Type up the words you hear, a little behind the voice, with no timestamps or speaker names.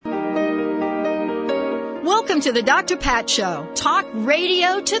Welcome to the Dr. Pat Show. Talk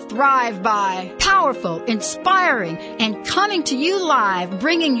radio to thrive by. Powerful, inspiring, and coming to you live,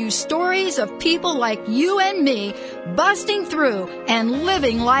 bringing you stories of people like you and me busting through and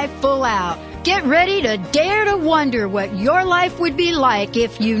living life full out. Get ready to dare to wonder what your life would be like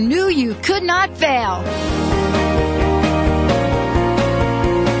if you knew you could not fail.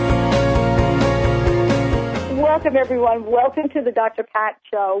 Welcome, everyone. Welcome to the Dr. Pat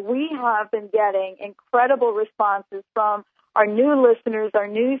Show. We have been getting incredible responses from our new listeners, our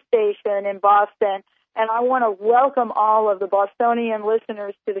new station in Boston, and I want to welcome all of the Bostonian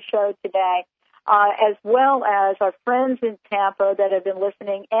listeners to the show today, as well as our friends in Tampa that have been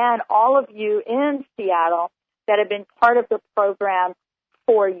listening, and all of you in Seattle that have been part of the program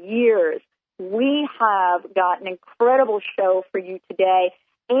for years. We have got an incredible show for you today,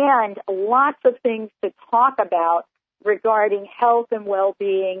 and lots of things to talk about regarding health and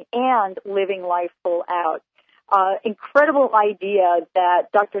well-being and living life full out. Incredible idea that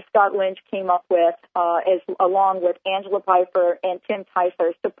Dr. Scott Lynch came up with, along with Angela Piper and Tim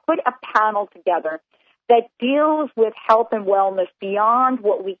Ticehurst, to put a panel together that deals with health and wellness beyond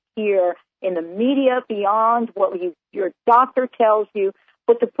what we hear in the media, beyond what your doctor tells you,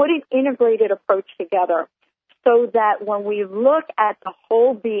 but to put an integrated approach together, so that when we look at the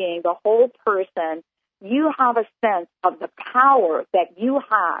whole being, the whole person, you have a sense of the power that you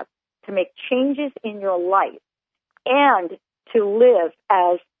have to make changes in your life and to live,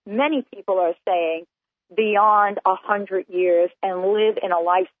 as many people are saying, beyond 100 years and live in a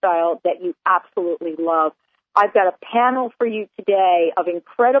lifestyle that you absolutely love. I've got a panel for you today of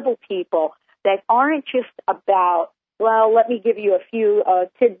incredible people that aren't just about, well, let me give you a few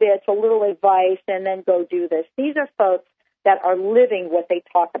tidbits, a little advice, and then go do this. These are folks that are living what they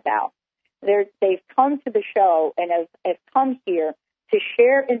talk about. They've come to the show and have come here to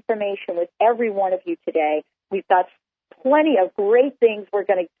share information with every one of you today. We've got plenty of great things we're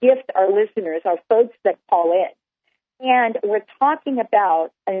going to gift our listeners, our folks that call in. And we're talking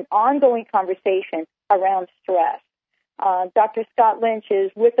about an ongoing conversation around stress. Dr. Scott Lynch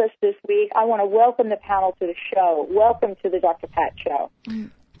is with us this week. I want to welcome the panel to the show. Welcome to the Dr. Pat Show.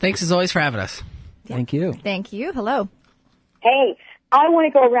 Thanks, as always, for having us. Thank you. Thank you. Hello. Hey, I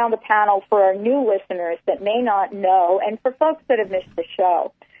want to go around the panel for our new listeners that may not know, and for folks that have missed the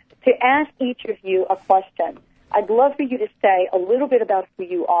show, to ask each of you a question. I'd love for you to say a little bit about who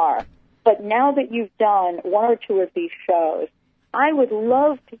you are, but now that you've done one or two of these shows, I would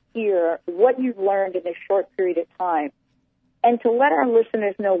love to hear what you've learned in this short period of time, and to let our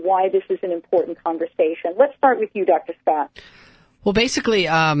listeners know why this is an important conversation. Let's start with you, Dr. Scott. Well, basically,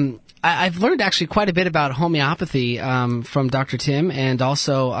 I've learned actually quite a bit about homeopathy from Dr. Tim, and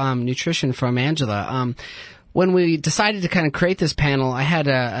also nutrition from Angela. When we decided to kind of create this panel, I had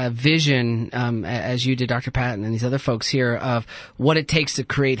a vision, as you did, Dr. Patton, and these other folks here, of what it takes to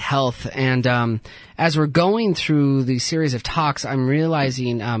create health. And as we're going through the series of talks, I'm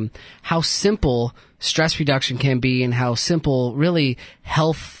realizing how simple stress reduction can be, and how simple really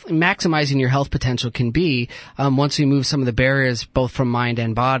maximizing your health potential can be once we move some of the barriers both from mind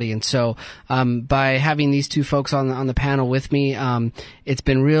and body. And so by having these two folks on the panel with me, it's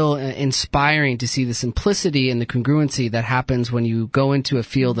been real inspiring to see the simplicity and the congruency that happens when you go into a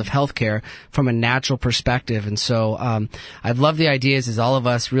field of healthcare from a natural perspective. And so I've loved the ideas as all of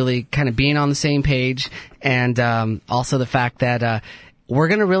us really kind of being on the same page, and also the fact that we're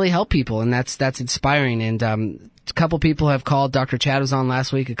going to really help people, and that's inspiring. And a couple people have called. Dr. Chad was on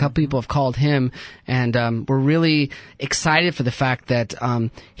last week. A couple people have called him, and we're really excited for the fact that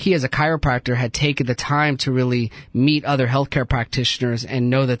he, as a chiropractor, had taken the time to really meet other healthcare practitioners and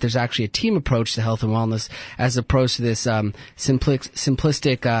know that there's actually a team approach to health and wellness, as opposed to this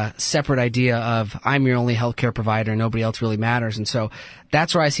simplistic, separate idea of I'm your only healthcare provider, nobody else really matters. And so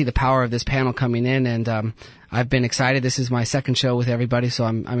that's where I see the power of this panel coming in, and I've been excited. This is my second show with everybody, so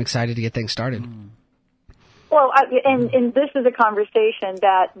I'm excited to get things started. Well, and this is a conversation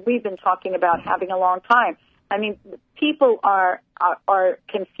that we've been talking about having a long time. I mean, people are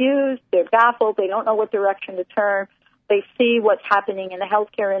confused, they're baffled, they don't know what direction to turn. They see what's happening in the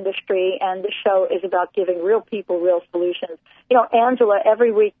healthcare industry, and this show is about giving real people real solutions. You know, Angela,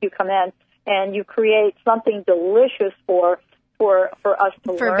 every week you come in and you create something delicious for us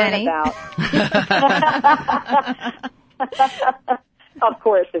to learn Benny. about. Of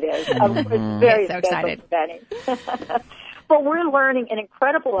course it is. Of course, very so special excited. to Benny. But we're learning an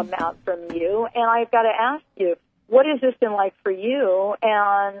incredible amount from you, and I've got to ask you, what has this been like for you,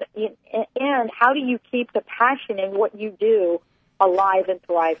 and how do you keep the passion in what you do alive and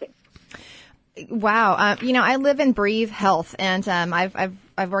thriving? Wow. I live and breathe health, and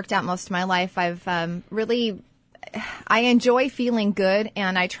I've worked out most of my life. I enjoy feeling good,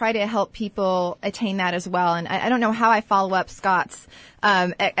 and I try to help people attain that as well. And I don't know how I follow up Scott's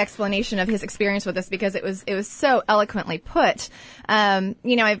explanation of his experience with this, because it was so eloquently put.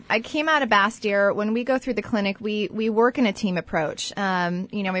 I came out of Bastyr. When we go through the clinic, we work in a team approach.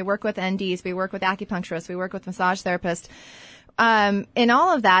 We work with NDs, we work with acupuncturists, we work with massage therapists, in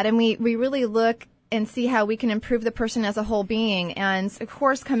all of that, and we really look and see how we can improve the person as a whole being. And of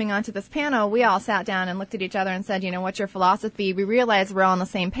course, coming onto this panel, we all sat down and looked at each other and said, what's your philosophy? We realized we're all on the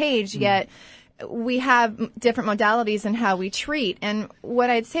same page, yet we have different modalities in how we treat. And what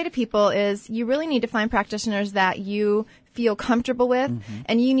I'd say to people is you really need to find practitioners that you feel comfortable with,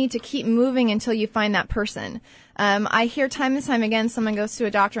 and you need to keep moving until you find that person. I hear time and time again, someone goes to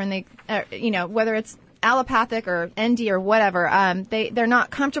a doctor and they, whether it's allopathic or ND or whatever, they're not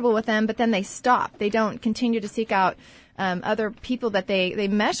comfortable with them, but then they stop. They don't continue to seek out other people that they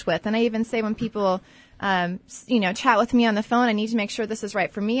mesh with. And I even say when people chat with me on the phone, I need to make sure this is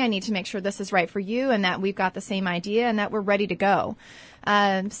right for me. I need to make sure this is right for you, and that we've got the same idea and that we're ready to go.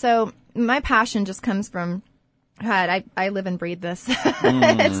 So my passion just comes from God, I live and breathe this.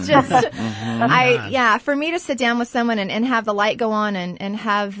 It's just, for me to sit down with someone and have the light go on and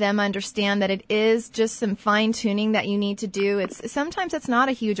have them understand that it is just some fine tuning that you need to do. Sometimes it's not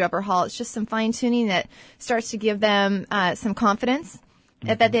a huge overhaul. It's just some fine tuning that starts to give them some confidence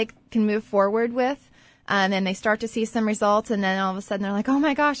that they can move forward with. And they start to see some results, and then all of a sudden they're like, oh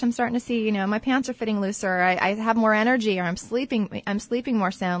my gosh, I'm starting to see, my pants are fitting looser, or I have more energy, or I'm sleeping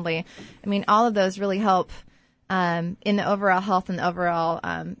more soundly. I mean, all of those really help in the overall health and the overall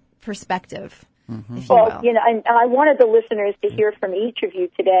perspective, if you will. And I wanted the listeners to hear from each of you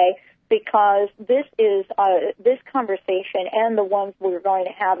today, because this is this conversation and the ones we're going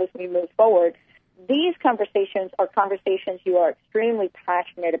to have as we move forward. These conversations are conversations you are extremely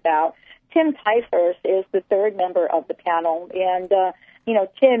passionate about. Tim Ticehurst is the third member of the panel, and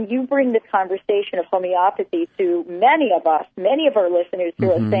Tim, you bring the conversation of homeopathy to many of our listeners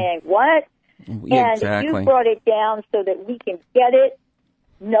who are saying, what? Yeah, and exactly. you brought it down so that we can get it,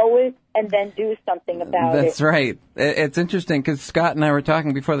 know it, and then do something about it. That's right. It's interesting because Scott and I were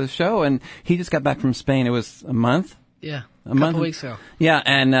talking before the show, and he just got back from Spain. It was a month? Yeah, a couple weeks ago. Yeah,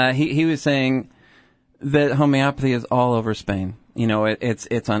 and he was saying that homeopathy is all over Spain.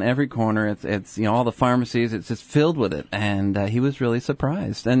 It's on every corner. It's all the pharmacies. It's just filled with it, and he was really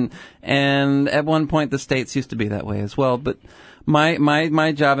surprised. And at one point, the States used to be that way as well, but.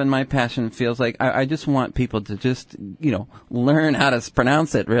 My job and my passion feels like I just want people to just, learn how to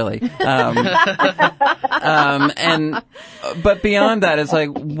pronounce it, really. But beyond that, it's like,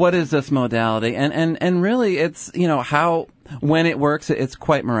 what is this modality? And really, it's, how, when it works, it's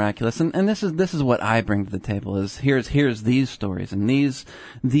quite miraculous. And this is what I bring to the table is here's these stories and these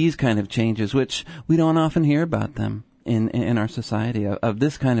kind of changes, which we don't often hear about them in our society of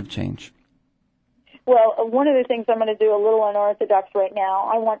this kind of change. Well, one of the things I'm going to do a little unorthodox right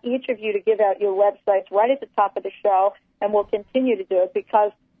now, I want each of you to give out your websites right at the top of the show, and we'll continue to do it,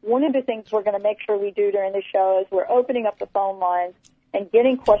 because one of the things we're going to make sure we do during the show is we're opening up the phone lines and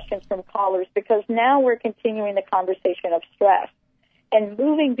getting questions from callers, because now we're continuing the conversation of stress and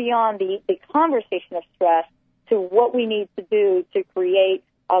moving beyond the conversation of stress to what we need to do to create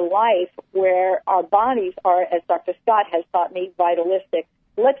a life where our bodies are, as Dr. Scott has taught me, vitalistic.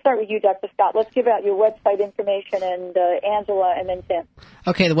 Let's start with you, Dr. Scott. Let's give out your website information, and Angela, and then Tim.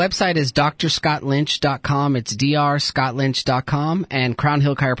 Okay, the website is drscottlynch.com. It's drscottlynch.com, and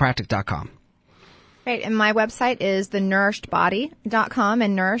crownhillchiropractic.com. Right, and my website is thenourishedbody.com,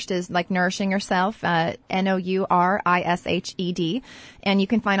 and nourished is like nourishing yourself, NOURISHED. And you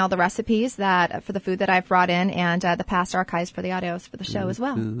can find all the recipes for the food that I've brought in, and the past archives for the audios for the show as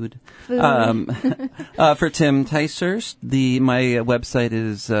well. Food. For Tim Ticehurst, my website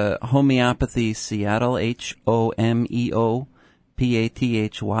is Homeopathy Seattle, HOMEOPATHY,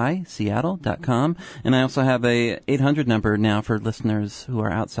 Seattle.com. And I also have a 800 number now for listeners who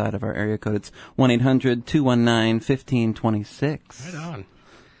are outside of our area code. It's 1-800-219-1526. Right on.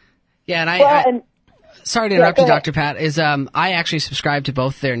 Yeah, and sorry to interrupt you, Dr. Pat, I actually subscribe to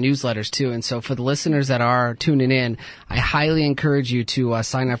both their newsletters, too. And so for the listeners that are tuning in, I highly encourage you to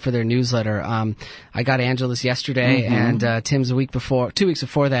sign up for their newsletter. I got Angela's yesterday, and Tim's 2 weeks before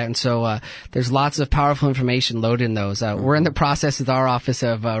that. And so there's lots of powerful information loaded in those. We're in the process with our office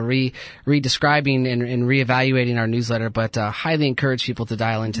of redescribing and reevaluating our newsletter, but highly encourage people to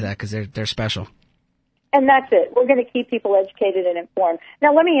dial into that because they're special. And that's it. We're going to keep people educated and informed.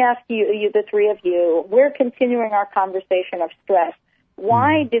 Now, let me ask you, the three of you, we're continuing our conversation of stress.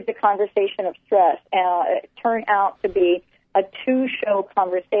 Why did the conversation of stress turn out to be a two-show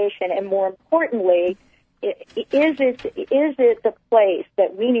conversation? And more importantly, is it the place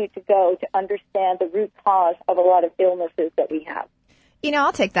that we need to go to understand the root cause of a lot of illnesses that we have?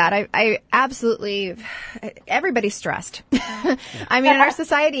 I'll take that. I absolutely, everybody's stressed. I mean, in our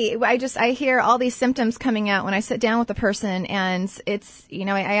society, I hear all these symptoms coming out when I sit down with a person, and it's,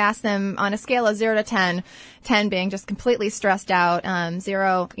 I ask them on a scale of 0 to 10, 10 being just completely stressed out,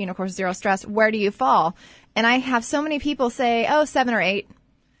 0, of course, 0 stress, where do you fall? And I have so many people say, 7 or 8.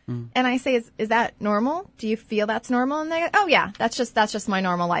 And I say, is that normal? Do you feel that's normal? And they go, oh yeah, that's just my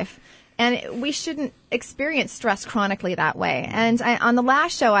normal life. And we shouldn't experience stress chronically that way. And on the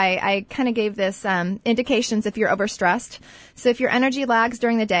last show, I kind of gave this indications if you're overstressed. So if your energy lags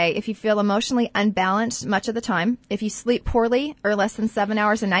during the day, if you feel emotionally unbalanced much of the time, if you sleep poorly or less than 7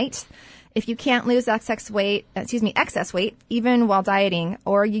 hours a night, if you can't lose excess weight, even while dieting,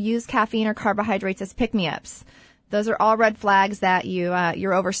 or you use caffeine or carbohydrates as pick-me-ups. Those are all red flags that you're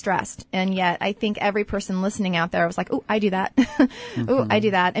overstressed. And yet I think every person listening out there was like, "Ooh, I do that." "Ooh, I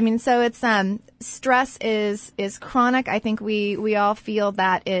do that." I mean, so it's, stress is chronic. I think we all feel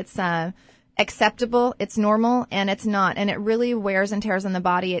that it's, acceptable, it's normal, and it's not. And it really wears and tears on the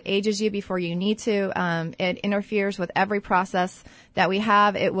body. It ages you before you need to. It interferes with every process that we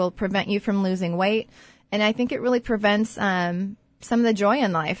have. It will prevent you from losing weight. And I think it really prevents, some of the joy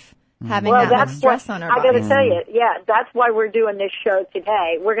in life. Having that much stress on our bodies. I got to tell you, that's why we're doing this show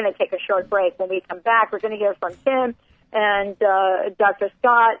today. We're going to take a short break. When we come back, we're going to hear from Tim and Dr.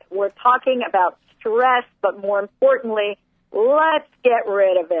 Scott. We're talking about stress, but more importantly, let's get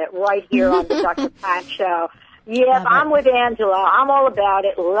rid of it right here on the Dr. Pat Show. Yep, I'm with Angela. I'm all about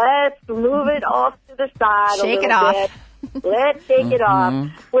it. Let's move it off to the side a little bit. Let's take it off.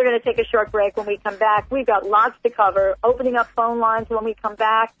 We're going to take a short break. When we come back, we've got lots to cover, opening up phone lines when we come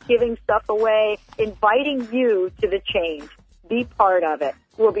back, giving stuff away, inviting you to the change. Be part of it.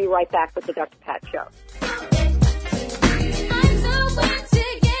 We'll be right back with the Dr. Pat Show.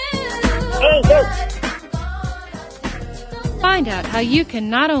 Hey, hey. Find out how you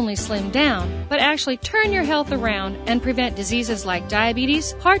can not only slim down, but actually turn your health around and prevent diseases like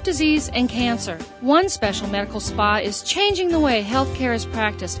diabetes, heart disease, and cancer. One special medical spa is changing the way healthcare is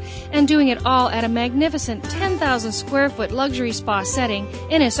practiced and doing it all at a magnificent 10,000 square foot luxury spa setting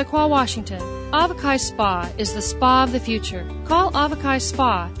in Issaquah, Washington. Avokai Spa is the spa of the future. Call Avokai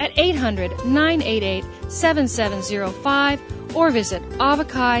Spa at 800-988-7705 or visit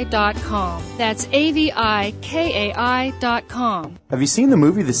avokai.com. That's AVIKAI.com. Have you seen the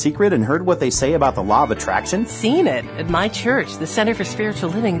movie The Secret and heard what they say about the law of attraction? Seen it. At my church, the Center for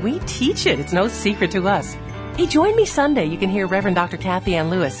Spiritual Living, we teach it. It's no secret to us. Hey, join me Sunday. You can hear Reverend Dr. Kathy Ann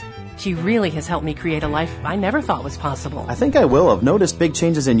Lewis. She really has helped me create a life I never thought was possible. I think I will. I've noticed big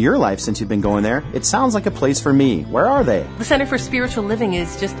changes in your life since you've been going there. It sounds like a place for me. Where are they? The Center for Spiritual Living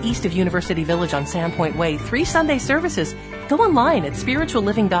is just east of University Village on Sandpoint Way. 3 Sunday services. Go online at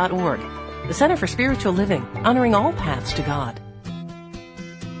spiritualliving.org. The Center for Spiritual Living, honoring all paths to God.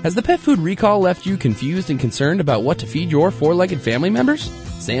 Has the pet food recall left you confused and concerned about what to feed your 4-legged family members?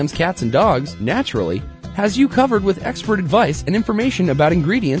 Sam's Cats and Dogs, naturally, has you covered with expert advice and information about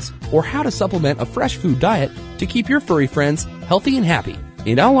ingredients or how to supplement a fresh food diet to keep your furry friends healthy and happy.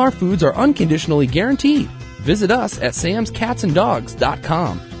 And all our foods are unconditionally guaranteed. Visit us at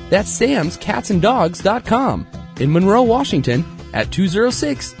samscatsanddogs.com. That's samscatsanddogs.com in Monroe, Washington at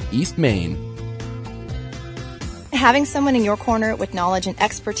 206 East Main. Having someone in your corner with knowledge and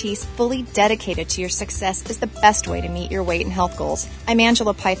expertise fully dedicated to your success is the best way to meet your weight and health goals. I'm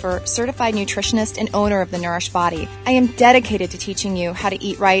Angela Pfeiffer, certified nutritionist and owner of The Nourished Body. I am dedicated to teaching you how to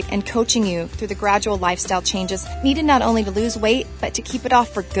eat right and coaching you through the gradual lifestyle changes needed not only to lose weight, but to keep it off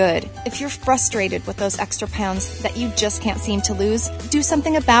for good. If you're frustrated with those extra pounds that you just can't seem to lose, do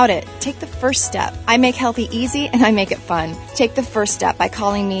something about it. Take the first step. I make healthy easy and I make it fun. Take the first step by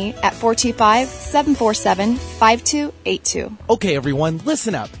calling me at 425-747-5282. Okay, everyone,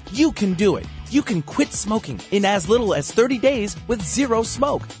 listen up. You can do it. You can quit smoking in as little as 30 days with Zero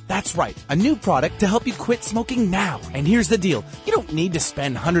Smoke. That's right, a new product to help you quit smoking now. And here's the deal. You don't need to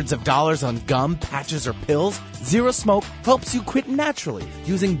spend hundreds of dollars on gum, patches, or pills. Zero Smoke helps you quit naturally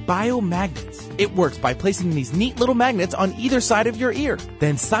using biomagnets. It works by placing these neat little magnets on either side of your ear.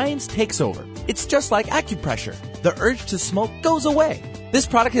 Then science takes over. It's just like acupressure. The urge to smoke goes away. This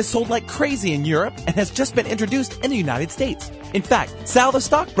product has sold like crazy in Europe and has just been introduced in the United States. In fact, Sal the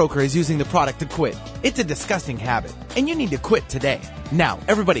stockbroker is using the product to quit. It's a disgusting habit, and you need to quit today. Now,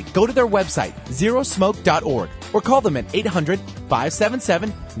 everybody, go to their website, zerosmoke.org, or call them at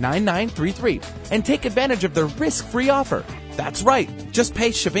 800-577-9933 and take advantage of their risk-free offer. That's right. Just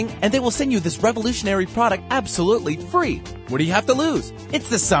pay shipping and they will send you this revolutionary product absolutely free. What do you have to lose? It's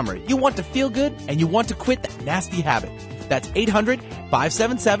the summer. You want to feel good and you want to quit that nasty habit. That's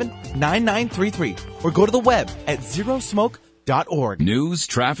 800-577-9933 or go to the web at zerosmoke.org. News,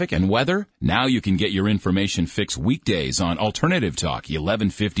 traffic, and weather? Now you can get your information fix weekdays on Alternative Talk,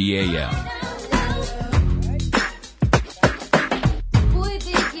 1150 AM.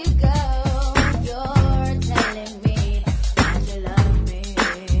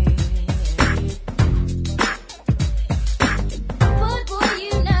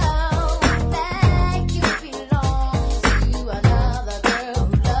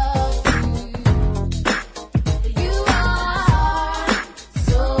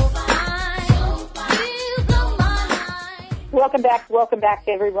 Welcome back,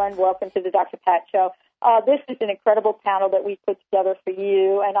 everyone. Welcome to the Dr. Pat Show. This is an incredible panel that we put together for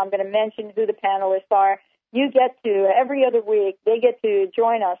you, and I'm going to mention who the panelists are. You get to, every other week, they get to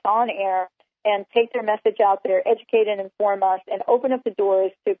join us on air and take their message out there, educate and inform us, and open up the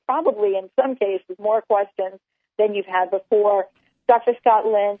doors to probably, in some cases, more questions than you've had before. Dr. Scott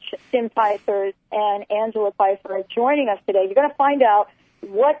Lynch, Tim Pfeiffer, and Angela Pfeiffer are joining us today. You're going to find out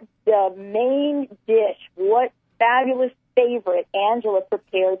what the main dish, what fabulous favorite Angela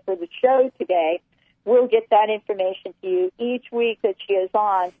prepared for the show today. We'll get that information to you each week that she is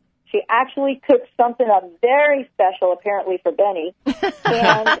on. She actually cooks something up very special, apparently, for Benny.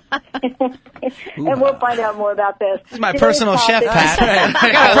 And we'll find out more about this. This is my personal chef, Pat.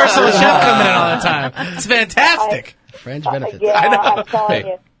 I got a personal chef coming in all the time. It's fantastic. Fringe benefits. Yeah, I know. I'm telling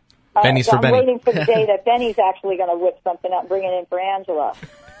you. Benny's so for I'm Benny. waiting for the day that Benny's actually going to whip something up and bring it in for Angela.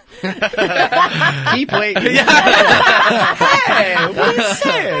 Keep waiting. Hey, what are you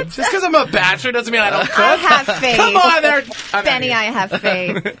saying? Just because I'm a bachelor doesn't mean I don't cook. I have faith. Come on there. Benny, I have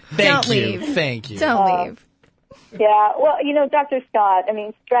faith. Don't leave. Thank you. Don't leave. Yeah, well, Dr. Scott,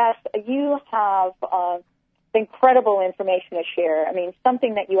 stress, you have incredible information to share.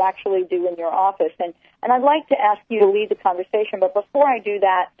 Something that you actually do in your office. And I'd like to ask you to lead the conversation, but before I do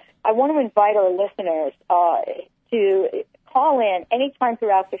that, I want to invite our listeners to call in anytime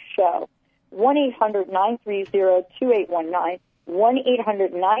throughout the show, 1-800-930-2819,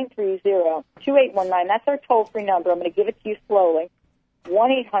 1-800-930-2819. That's our toll-free number. I'm going to give it to you slowly,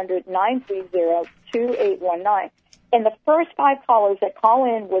 1-800-930-2819. And the first 5 callers that call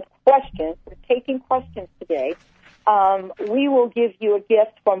in with questions, we're taking questions today, we will give you a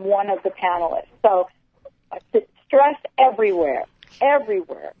gift from one of the panelists. So stress everywhere.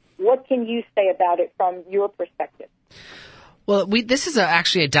 What can you say about it from your perspective? Well, this is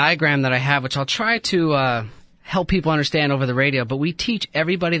actually a diagram that I have, which I'll try to help people understand over the radio, but we teach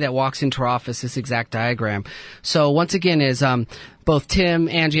everybody that walks into our office this exact diagram. So once again, both Tim,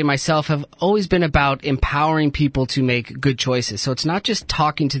 Angie, and myself have always been about empowering people to make good choices. So it's not just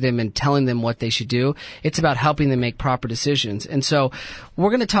talking to them and telling them what they should do. It's about helping them make proper decisions. And so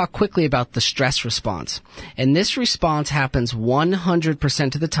we're going to talk quickly about the stress response. And this response happens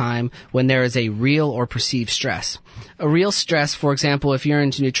 100% of the time when there is a real or perceived stress. A real stress, for example, if you're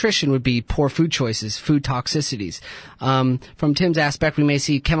into nutrition, would be poor food choices, food toxicities. From Tim's aspect, we may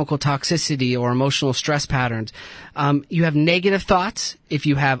see chemical toxicity or emotional stress patterns. You have negative thoughts if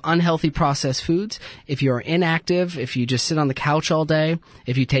you have unhealthy processed foods, if you're inactive, if you just sit on the couch all day,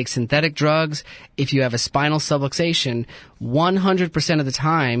 if you take synthetic drugs, if you have a spinal subluxation, 100% of the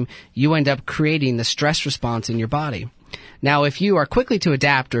time you end up creating the stress response in your body. Now, if you are quickly to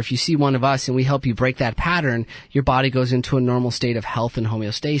adapt, or if you see one of us and we help you break that pattern, your body goes into a normal state of health and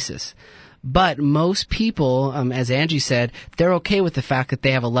homeostasis. But most people, as Angie said, they're okay with the fact that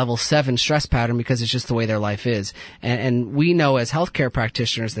they have a level 7 stress pattern because it's just the way their life is. And we know as healthcare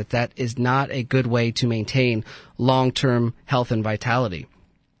practitioners that is not a good way to maintain long-term health and vitality.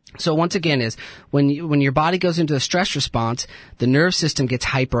 So once again when your body goes into a stress response, the nerve system gets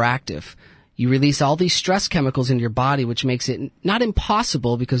hyperactive. You release all these stress chemicals into your body, which makes it not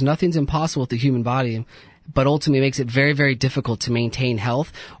impossible, because nothing's impossible with the human body, but ultimately makes it very, very difficult to maintain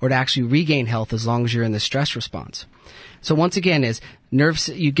health or to actually regain health as long as you're in the stress response. So once again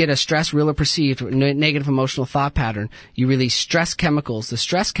you get a stress, real or perceived, negative emotional thought pattern. You release stress chemicals. The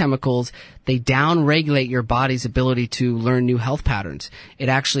stress chemicals, they down-regulate your body's ability to learn new health patterns. It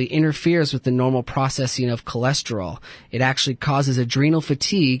actually interferes with the normal processing of cholesterol. It actually causes adrenal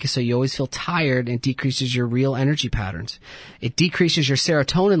fatigue, so you always feel tired, and decreases your real energy patterns. It decreases your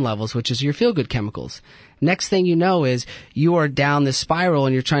serotonin levels, which is your feel-good chemicals. Next thing you know is you are down this spiral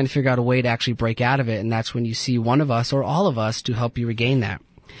and you're trying to figure out a way to actually break out of it, and that's when you see one of us or all of us to help you regain that.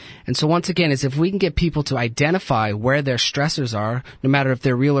 And so once again, is if we can get people to identify where their stressors are, no matter if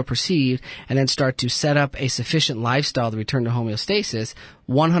they're real or perceived, and then start to set up a sufficient lifestyle to return to homeostasis,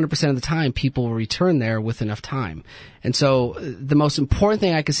 100% of the time people will return there with enough time. And so the most important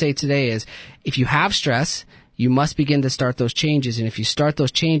thing I could say today is if you have stress, you must begin to start those changes. And if you start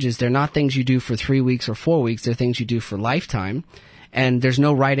those changes, they're not things you do for 3 weeks or 4 weeks. They're things you do for lifetime. And there's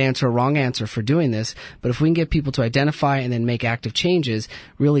no right answer or wrong answer for doing this. But if we can get people to identify and then make active changes,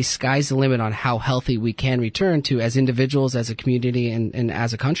 really sky's the limit on how healthy we can return to as individuals, as a community, and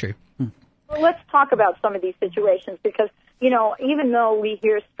as a country. Well, let's talk about some of these situations because, even though we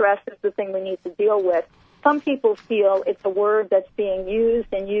hear stress is the thing we need to deal with, some people feel it's a word that's being used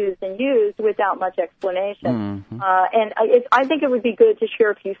and used and used without much explanation. Mm-hmm. I think it would be good to share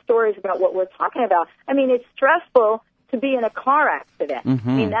a few stories about what we're talking about. I mean, it's stressful to be in a car accident. Mm-hmm.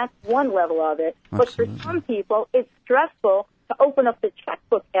 I mean, that's one level of it. Absolutely. But for some people, it's stressful to open up the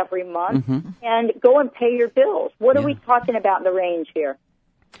checkbook every month and go and pay your bills. What are we talking about in the range here?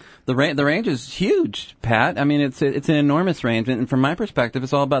 The range is huge, Pat. I mean, it's an enormous range, and from my perspective,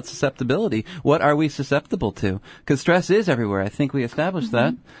 it's all about susceptibility. What are we susceptible to? Because stress is everywhere. I think we established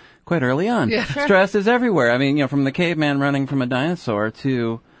that quite early on. Yeah, sure. Stress is everywhere. I mean, from the caveman running from a dinosaur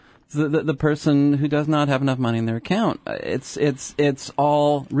to the person who does not have enough money in their account. It's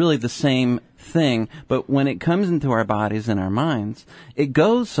all really the same thing, but when it comes into our bodies and our minds, it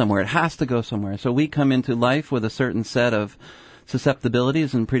goes somewhere. It has to go somewhere. So we come into life with a certain set of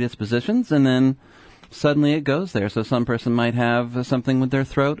susceptibilities and predispositions, and then suddenly it goes there. So some person might have something with their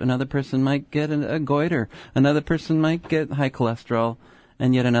throat, another person might get a goiter, another person might get high cholesterol,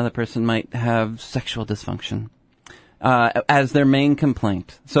 and yet another person might have sexual dysfunction as their main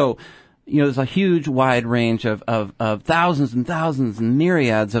complaint. So, there's a huge wide range of thousands and thousands and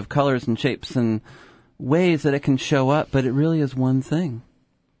myriads of colors and shapes and ways that it can show up, but it really is one thing.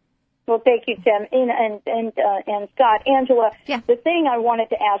 Well, thank you, Tim, and Scott. Angela, the thing I wanted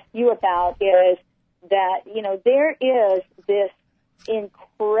to ask you about is that, there is this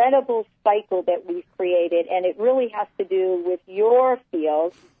incredible cycle that we've created, and it really has to do with your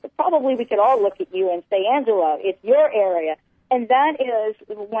field. But probably we could all look at you and say, Angela, it's your area. And that is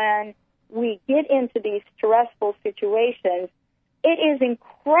when we get into these stressful situations, it is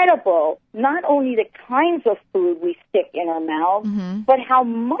incredible, not only the kinds of food we stick in our mouths, but how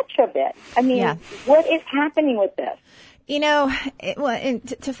much of it. I mean, what is happening with this?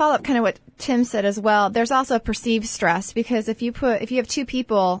 To follow up kind of what Tim said as well, there's also perceived stress because if you have two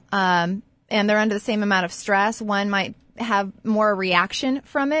people and they're under the same amount of stress, one might have more reaction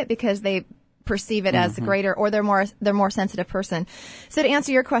from it because they perceive it as a greater, or they're more sensitive person. So to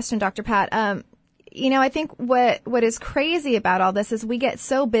answer your question, Dr. Pat, I think what is crazy about all this is we get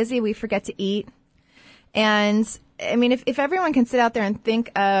so busy we forget to eat. And I mean, if everyone can sit out there and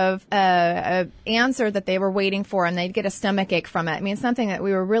think of a answer that they were waiting for and they'd get a stomach ache from it, I mean, something that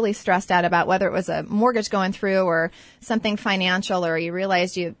we were really stressed out about, whether it was a mortgage going through or something financial, or you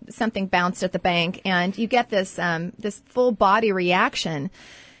realized something bounced at the bank and you get this full body reaction.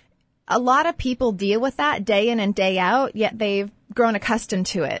 A lot of people deal with that day in and day out, yet they've grown accustomed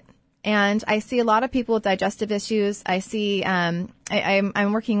to it. And I see a lot of people with digestive issues. I see, I'm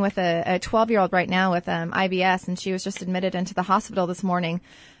working with a 12-year-old right now with IBS, and she was just admitted into the hospital this morning.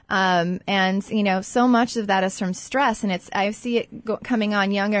 And so much of that is from stress, and I see it coming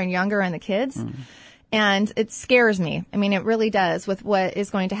on younger and younger in the kids. And it scares me. I mean, it really does with what is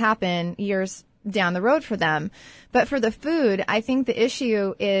going to happen years down the road for them. But for the food, I think the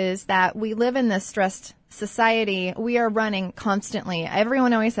issue is that we live in this stressed society. We are running constantly.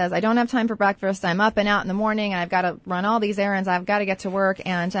 Everyone always says, I don't have time for breakfast. I'm up and out in the morning and I've got to run all these errands. I've got to get to work.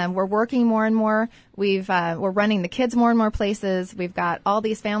 And we're working more and more. We're running the kids more and more places. We've got all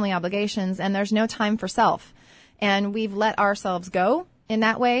these family obligations and there's no time for self. And we've let ourselves go in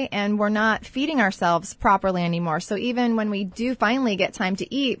that way, and we're not feeding ourselves properly anymore. So even when we do finally get time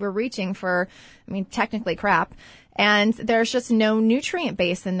to eat, we're reaching for, technically crap. And there's just no nutrient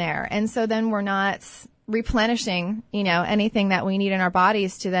base in there. And so then we're not replenishing, anything that we need in our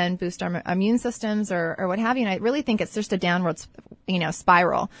bodies to then boost our immune systems or what have you. And I really think it's just a downward,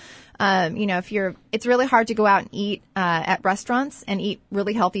 spiral. It's really hard to go out and eat at restaurants and eat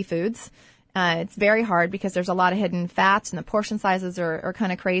really healthy foods. It's very hard because there's a lot of hidden fats and the portion sizes are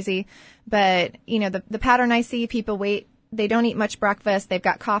kind of crazy. But, the pattern I see, people wait. They don't eat much breakfast. They've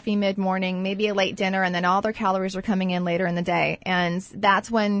got coffee mid-morning, maybe a late dinner, and then all their calories are coming in later in the day. And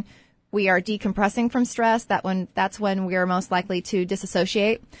that's when we are decompressing from stress. That's when we are most likely to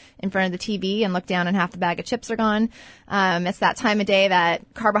disassociate in front of the TV and look down and half the bag of chips are gone. It's that time of day that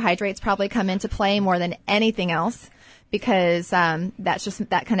carbohydrates probably come into play more than anything else, because that's just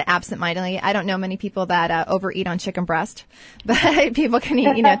that kind of absent-mindedly. I don't know many people that overeat on chicken breast, but people can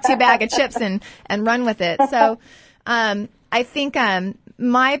eat, 2 bags of chips and run with it. So I think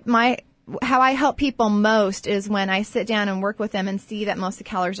my how I help people most is when I sit down and work with them and see that most of the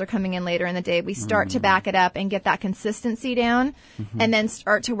calories are coming in later in the day. We start to back it up and get that consistency down, and then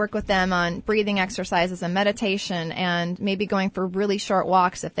start to work with them on breathing exercises and meditation, and maybe going for really short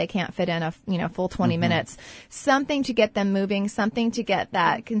walks if they can't fit in a full 20 minutes. Something to get them moving, something to get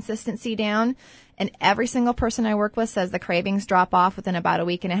that consistency down. And every single person I work with says the cravings drop off within about a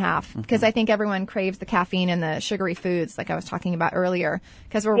week and a half, because I think everyone craves the caffeine and the sugary foods, like I was talking about earlier,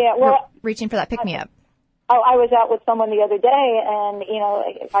 because we're reaching for that pick-me-up. I was out with someone the other day, and,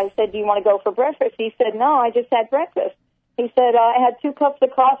 I said, do you want to go for breakfast? He said, no, I just had breakfast. He said, I had 2 cups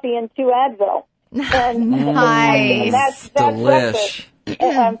of coffee and 2 Advil. And nice. That's breakfast.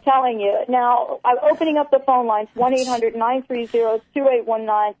 I'm telling you. Now, I'm opening up the phone lines,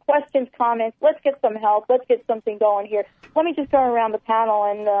 1-800-930-2819. Questions, comments. Let's get some help. Let's get something going here. Let me just go around the panel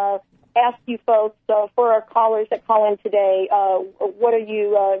and ask you folks, for our callers that call in today, what are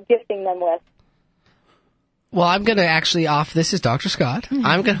you gifting them with? Well, I'm going to actually this is Dr. Scott.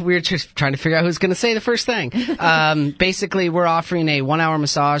 We're just trying to figure out who's going to say the first thing. Basically, we're offering a 1-hour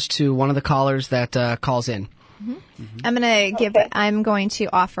massage to one of the callers that calls in. I'm going to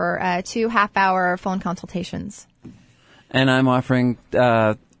offer 2 half-hour phone consultations. And I'm offering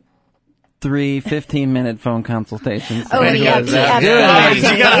 3 15-minute phone consultations. Oh, yeah. You got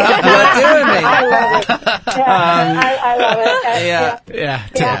I love it. I love it. Yeah,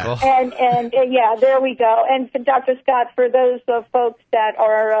 typical. And there we go. And for Dr. Scott, for those folks that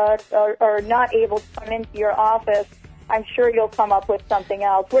are not able to come into your office, I'm sure you'll come up with something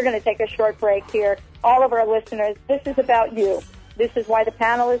else. We're going to take a short break here. All of our listeners, this is about you. This is why the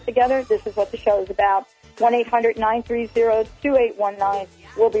panel is together. This is what the show is about. 1-800-930-2819.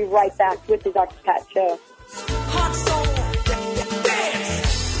 We'll be right back with the Dr. Pat Show.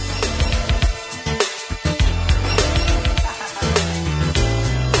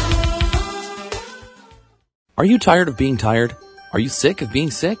 Are you tired of being tired? Are you sick of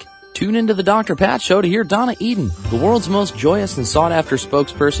being sick? Tune into the Dr. Pat Show to hear Donna Eden, the world's most joyous and sought-after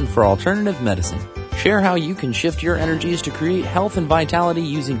spokesperson for alternative medicine. Share how you can shift your energies to create health and vitality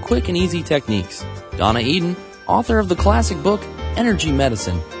using quick and easy techniques. Donna Eden, author of the classic book Energy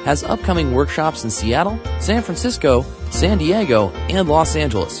Medicine, has upcoming workshops in Seattle, San Francisco, San Diego, and Los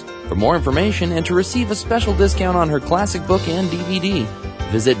Angeles. For more information and to receive a special discount on her classic book and DVD,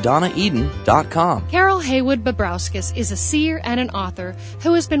 visit DonnaEden.com. Carol Haywood Bobrowskis is a seer and an author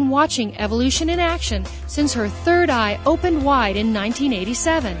who has been watching evolution in action since her third eye opened wide in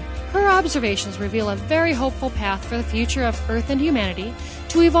 1987. Her observations reveal a very hopeful path for the future of Earth and humanity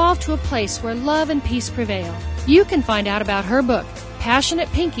to evolve to a place where love and peace prevail. You can find out about her book, Passionate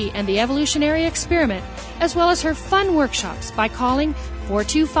Pinky and the Evolutionary Experiment, as well as her fun workshops by calling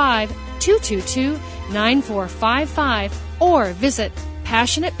 425-222-9455 or visit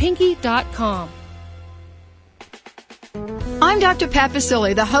PassionatePinky.com. I'm Dr. Pat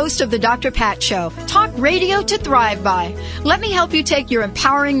Basile, the host of the Dr. Pat Show. Talk radio to thrive by. Let me help you take your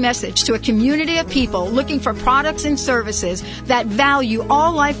empowering message to a community of people looking for products and services that value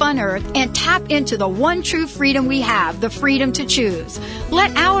all life on Earth and tap into the one true freedom we have, the freedom to choose.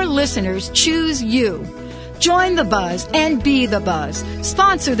 Let our listeners choose you. Join the buzz and be the buzz.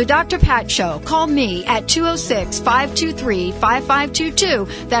 Sponsor the Dr. Pat Show. Call me at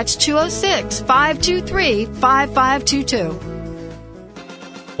 206-523-5522. That's 206-523-5522.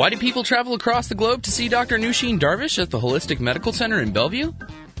 Why do people travel across the globe to see Dr. Nusheen Darvish at the Holistic Medical Center in Bellevue?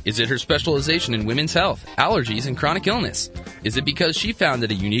 Is it her specialization in women's health, allergies, and chronic illness? Is it because she founded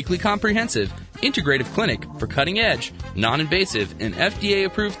a uniquely comprehensive, integrative clinic for cutting-edge, non-invasive, and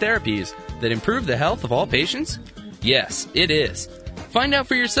FDA-approved therapies that improve the health of all patients? Yes, it is. Find out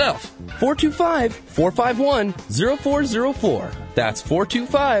for yourself. 425-451-0404. That's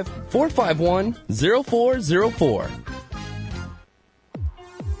 425-451-0404.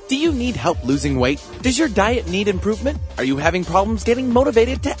 Do you need help losing weight? Does your diet need improvement? Are you having problems getting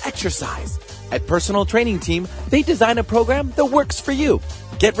motivated to exercise? At Personal Training Team, they design a program that works for you.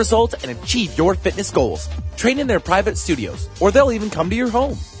 Get results and achieve your fitness goals. Train in their private studios, or they'll even come to your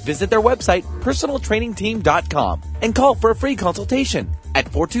home. Visit their website, personaltrainingteam.com, and call for a free consultation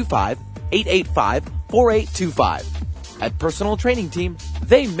at 425-885-4825. At Personal Training Team,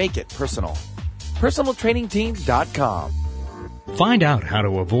 they make it personal. personaltrainingteam.com. Find out how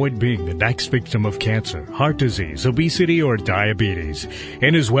to avoid being the next victim of cancer, heart disease, obesity, or diabetes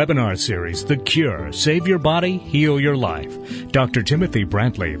in his webinar series, The Cure, Save Your Body, Heal Your Life. Dr. Timothy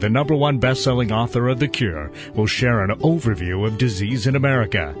Brantley, the #1 best-selling author of The Cure, will share an overview of disease in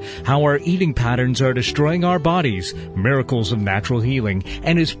America, how our eating patterns are destroying our bodies, miracles of natural healing,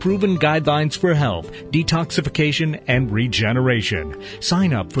 and his proven guidelines for health, detoxification, and regeneration.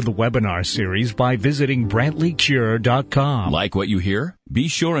 Sign up for the webinar series by visiting BrantleyCure.com. Like what you hear? Be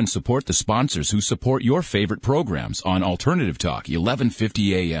sure and support the sponsors who support your favorite programs on Alternative Talk,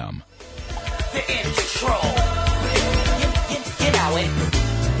 1150 AM. You're in control. You know it.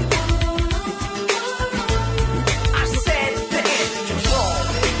 I said you're in control.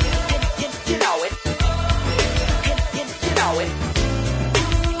 You know it. You know it.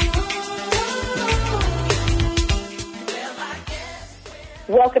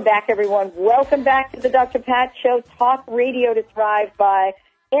 Welcome back, everyone. Welcome back to the Dr. Pat Show, Talk Radio to Thrive By.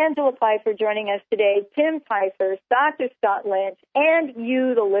 Angela Pfeiffer joining us today, Tim Pfeiffer, Dr. Scott Lynch, and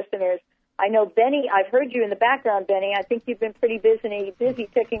you, the listeners. I know, Benny, I've heard you in the background, Benny. I think you've been pretty busy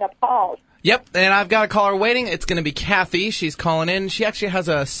picking up calls. Yep, and I've got a caller waiting. It's going to be Kathy. She's calling in. She actually has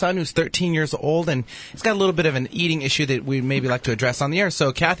a son who's 13 years old, and he's got a little bit of an eating issue that we'd maybe like to address on the air.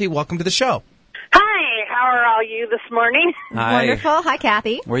 So, Kathy, welcome to the show. Hi, how are all you this morning? Hi. Wonderful. Hi,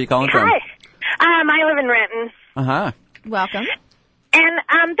 Kathy. Where are you calling from? Hi. I live in Renton. Uh-huh. Welcome.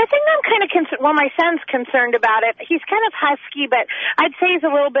 And the thing I'm kind of my son's concerned about it. He's kind of husky, but I'd say he's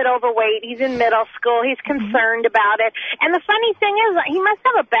a little bit overweight. He's in middle school. He's concerned about it. And the funny thing is, he must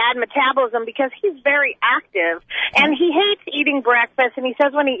have a bad metabolism because he's very active. And he hates eating breakfast. And he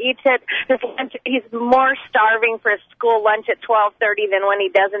says when he eats it, his lunch, he's more starving for his school lunch at 12:30 than when he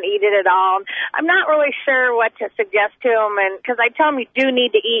doesn't eat it at all. I'm not really sure what to suggest to him, and because I tell him you do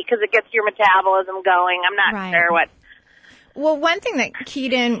need to eat because it gets your metabolism going. I'm not sure what. Well, one thing that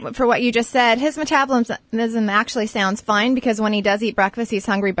keyed in for what you just said, his metabolism actually sounds fine because when he does eat breakfast, he's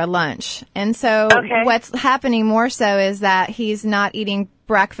hungry by lunch. And so what's happening more so is that he's not eating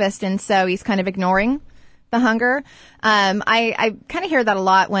breakfast, and so he's kind of ignoring the hunger. I kind of hear that a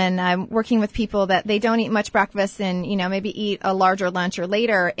lot when I'm working with people that they don't eat much breakfast and, maybe eat a larger lunch or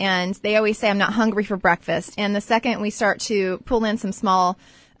later. And they always say, I'm not hungry for breakfast. And the second we start to pull in some small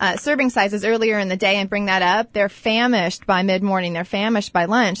serving sizes earlier in the day and bring that up, they're famished by mid-morning. They're famished by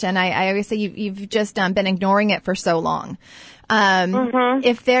lunch. And I always say you've just been ignoring it for so long.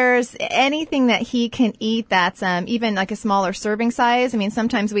 If there's anything that he can eat that's even like a smaller serving size, I mean,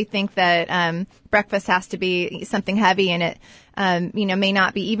 sometimes we think that breakfast has to be something heavy, and it may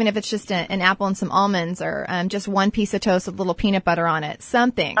not be, even if it's just an apple and some almonds or just one piece of toast with a little peanut butter on it,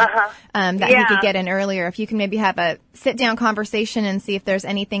 something that he could get in earlier. If you can maybe have a sit-down conversation and see if there's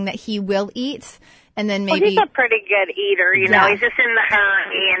anything that he will eat. And then maybe he's a pretty good eater, he's just in the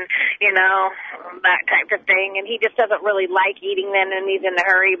hurry and, that type of thing. And he just doesn't really like eating then when he's in the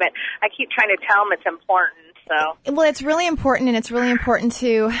hurry. But I keep trying to tell him it's important. So. Well, it's really important, and it's really important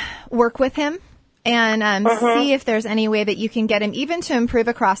to work with him and see if there's any way that you can get him even to improve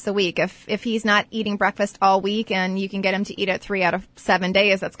across the week. If he's not eating breakfast all week and you can get him to eat it 3 out of 7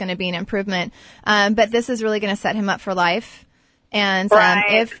 days, that's going to be an improvement. But this is really going to set him up for life. And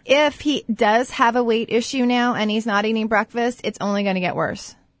if he does have a weight issue now and he's not eating breakfast, it's only going to get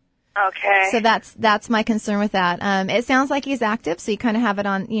worse. Okay. So that's my concern with that. It sounds like he's active, so you kind of have it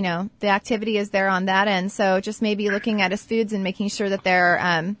on, the activity is there on that end. So just maybe looking at his foods and making sure that they're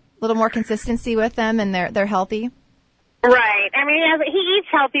a little more consistency with them and they're healthy. Right. I mean, he eats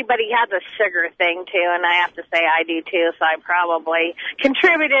healthy, but he has a sugar thing, too, and I have to say I do, too, so I probably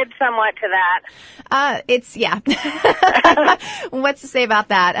contributed somewhat to that. What's to say about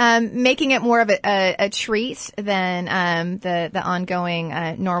that? Making it more of a treat than the ongoing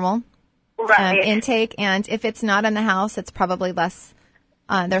normal intake, and if it's not in the house, it's probably less,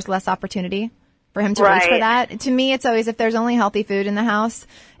 there's less opportunity for him to reach for that. To me, it's always if there's only healthy food in the house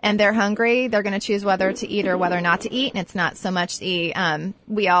and they're hungry, they're going to choose whether to eat or whether not to eat. And it's not so much we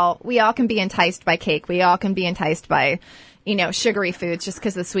all can be enticed by cake. We all can be enticed by, sugary foods just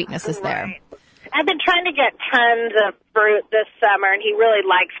because the sweetness is there. I've been trying to get tons of fruit this summer, and he really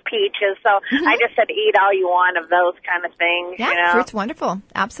likes peaches. So I just said eat all you want of those kind of things. Yeah, fruit's wonderful.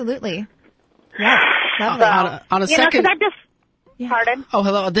 Absolutely. Yeah, lovely. On a second. Pardon? Oh,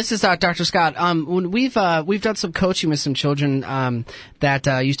 hello. This is Dr. Scott. When we've done some coaching with some children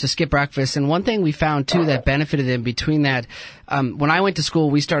that used to skip breakfast, and one thing we found too that benefited them between that, when I went to school,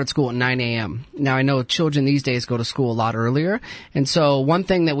 we started school at 9 a.m. Now, I know children these days go to school a lot earlier. And so one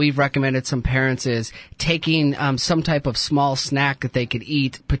thing that we've recommended some parents is taking some type of small snack that they could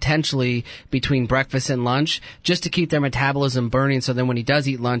eat potentially between breakfast and lunch just to keep their metabolism burning. So then when he does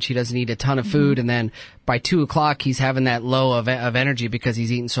eat lunch, he doesn't eat a ton of food. And then by 2 o'clock, he's having that low of energy because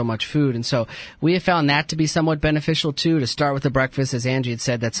he's eaten so much food. And so we have found that to be somewhat beneficial too, to start with the breakfast, as Angie had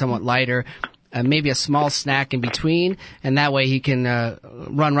said, that's somewhat lighter. Maybe a small snack in between, and that way he can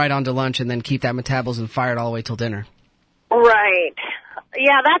run right on to lunch and then keep that metabolism fired all the way till dinner. Right.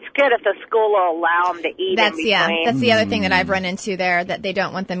 Yeah, that's good if the school will allow them to eat in between. That's the other thing that I've run into there, that they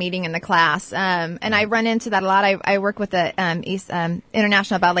don't want them eating in the class. And I run into that a lot. I work with the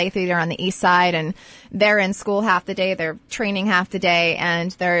International Ballet Theater on the East Side, and they're in school half the day, they're training half the day,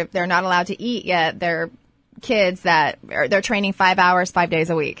 and they're not allowed to eat yet. They're kids they're training 5 hours, 5 days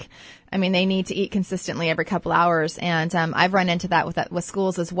a week. I mean, they need to eat consistently every couple hours, and I've run into that with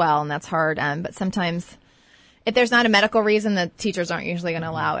schools as well, and that's hard. But sometimes, if there's not a medical reason, the teachers aren't usually going to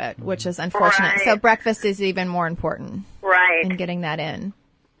allow it, which is unfortunate. Right. So breakfast is even more important, right, in getting that in.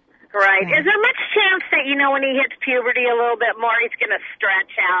 Right. Yeah. Is there much chance that, when he hits puberty a little bit more, he's going to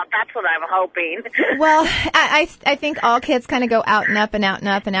stretch out? That's what I'm hoping. Well, I think all kids kind of go out and up and out and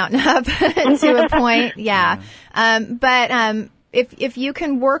up and out and up to a point. Yeah. If you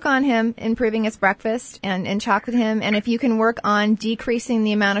can work on him improving his breakfast and talk with him, and if you can work on decreasing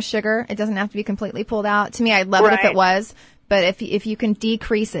the amount of sugar, it doesn't have to be completely pulled out. To me, I'd love it if it was, but if you can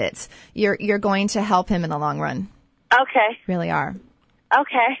decrease it, you're going to help him in the long run. Okay. Really are.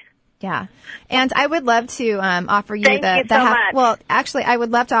 Okay. Yeah. And I would love to offer you Thank you so much. Well, actually, I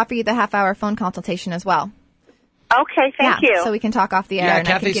would love to offer you the half-hour phone consultation as well. Okay, thank you. So we can talk off the air, and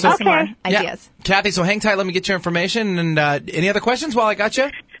Kathy, I can give you some more ideas. Kathy, so hang tight. Let me get your information. And any other questions while I got you?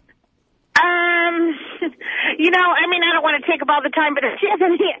 I don't want to take up all the time, but if you have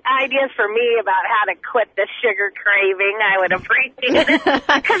any ideas for me about how to quit the sugar craving, I would appreciate it.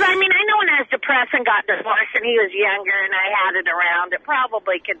 Because, I know when I was depressed and got divorced and he was younger and I had it around, it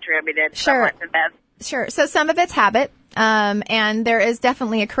probably contributed somewhat to that. Sure. So some of it's habit. And there is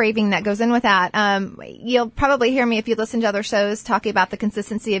definitely a craving that goes in with that. You'll probably hear me if you listen to other shows talking about the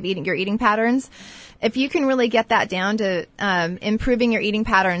consistency of your eating patterns. If you can really get that down to, improving your eating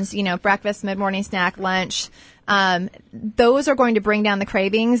patterns, breakfast, mid-morning snack, lunch, those are going to bring down the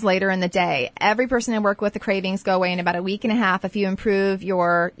cravings later in the day. Every person I work with, the cravings go away in about a week and a half if you improve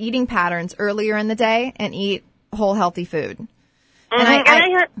your eating patterns earlier in the day and eat whole, healthy food.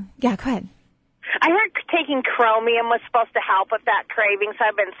 Mm-hmm. Yeah, go ahead. I heard taking Chromium was supposed to help with that craving, so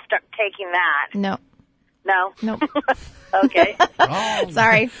I've been taking that. No. No? Nope. Okay.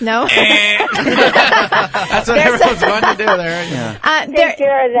 Sorry. No. That's what everyone's wanting to do there. Yeah. Take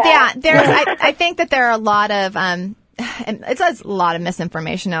care of that. Yeah, I think that there are a lot of, it's a lot of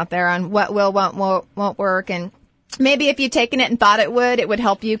misinformation out there on what will, won't work, and maybe if you'd taken it and thought it would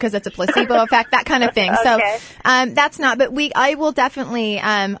help you because it's a placebo effect, that kind of thing. Okay. So, that's not, but I will definitely,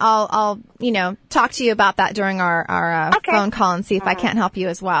 I'll talk to you about that during our phone call and see if I can't help you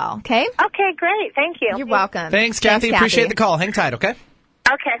as well. Okay? Okay, great. Thank you. You're welcome. Thanks, Kathy. Appreciate the call. Hang tight, okay?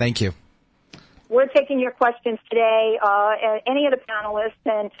 Okay. Thank you. We're taking your questions today, any of the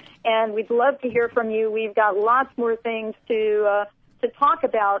panelists, and we'd love to hear from you. We've got lots more things to talk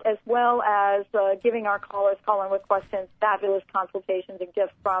about, as well as giving our callers call-in with questions, fabulous consultations and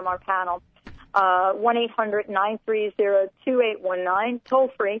gifts from our panel. 1-800-930-2819, toll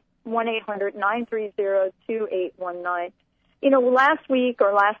free, 1-800-930-2819. Last week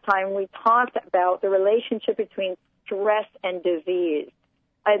or last time we talked about the relationship between stress and disease.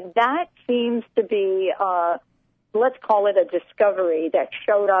 That seems to be, let's call it a discovery that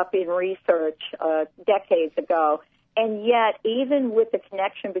showed up in research decades ago. And yet, even with the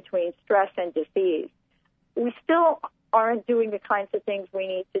connection between stress and disease, we still aren't doing the kinds of things we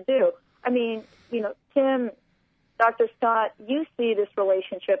need to do. Tim, Dr. Scott, you see this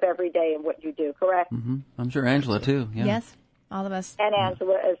relationship every day in what you do, correct? Mm-hmm. I'm sure Angela, too. Yeah. Yes, all of us. And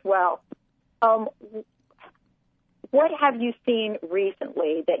Angela as well. What have you seen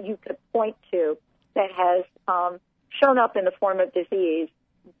recently that you could point to that has shown up in the form of disease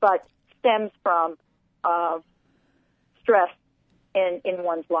but stems from stress in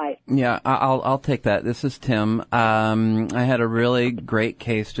one's life? Yeah, I'll take that. This is Tim. I had a really great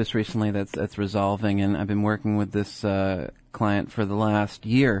case just recently that's resolving, and I've been working with this client for the last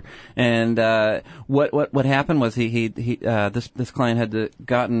year. And what happened was this client had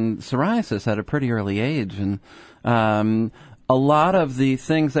gotten psoriasis at a pretty early age, and a lot of the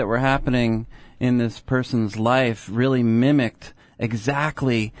things that were happening in this person's life really mimicked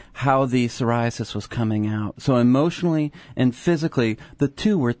exactly how the psoriasis was coming out. So emotionally and physically, the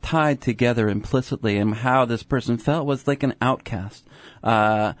two were tied together implicitly, and how this person felt was like an outcast.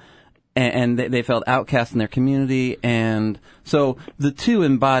 And they felt outcast in their community, and so the two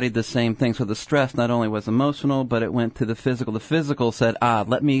embodied the same thing. So the stress not only was emotional, but it went to the physical. The physical said,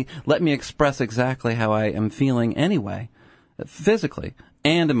 let me express exactly how I am feeling anyway, physically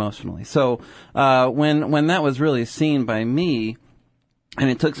and emotionally. So when that was really seen by me, and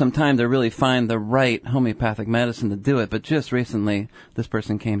it took some time to really find the right homeopathic medicine to do it, but just recently this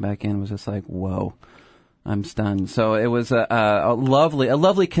person came back in and was just like, whoa. I'm stunned. So it was a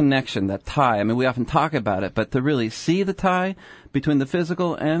lovely connection, that tie. I mean, we often talk about it, but to really see the tie between the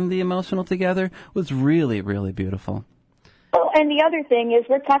physical and the emotional together was really, really beautiful. Well, and the other thing is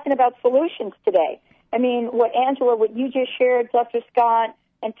we're talking about solutions today. I mean, what you just shared, Dr. Scott,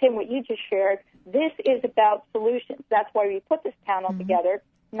 and Tim, what you just shared, this is about solutions. That's why we put this panel together,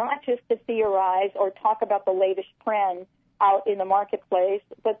 not just to theorize or talk about the latest trends out in the marketplace,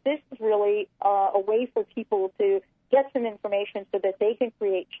 but this is really a way for people to get some information so that they can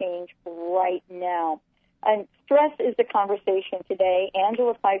create change right now. And stress is the conversation today.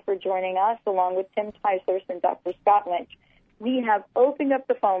 Angela Pfeiffer joining us, along with Tim Ticehurst and Dr. Scott Lynch. We have opened up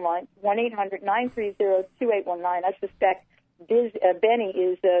the phone line, 1-800-930-2819. I suspect Benny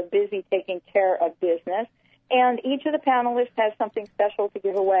is busy taking care of business. And each of the panelists has something special to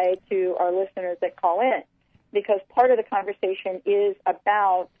give away to our listeners that call in, because part of the conversation is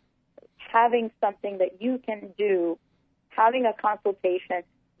about having something that you can do, having a consultation,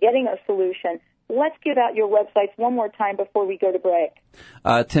 getting a solution. Let's give out your websites one more time before we go to break.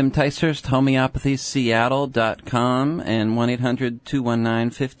 Tim Ticehurst, homeopathyseattle.com, and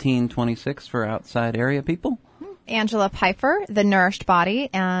 1-800-219-1526 for outside area people. Angela Pfeiffer, The Nourished Body,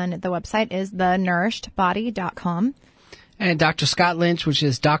 and the website is thenourishedbody.com. And Dr. Scott Lynch, which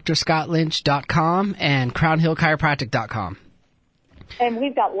is drscottlynch.com, and crownhillchiropractic.com. And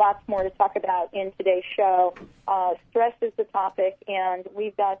we've got lots more to talk about in today's show. Stress is the topic, and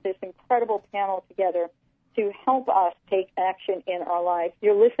we've got this incredible panel together to help us take action in our lives.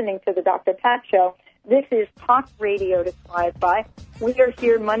 You're listening to the Dr. Pat Show. This is Talk Radio to Thrive By. We are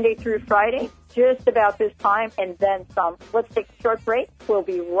here Monday through Friday, just about this time, and then some. Let's take a short break. We'll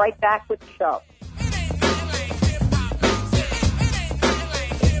be right back with the show.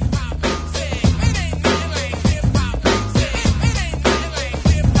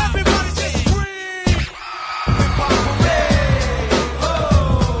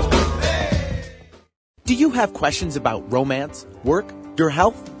 Do you have questions about romance, work, your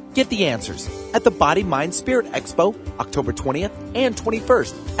health? Get the answers at the Body, Mind, Spirit Expo, October 20th and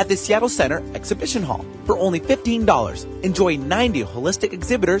 21st at the Seattle Center Exhibition Hall. For only $15, enjoy 90 holistic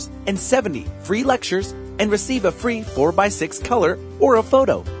exhibitors and 70 free lectures and receive a free 4x6 color or a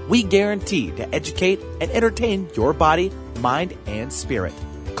photo. We guarantee to educate and entertain your body, mind, and spirit.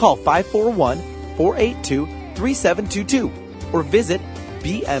 Call 541-482-3722 or visit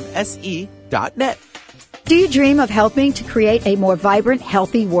bmse.net. Do you dream of helping to create a more vibrant,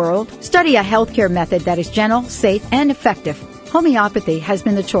 healthy world? Study a healthcare method that is gentle, safe, and effective. Homeopathy has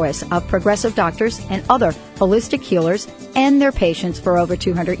been the choice of progressive doctors and other holistic healers and their patients for over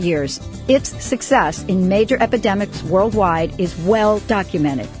 200 years. Its success in major epidemics worldwide is well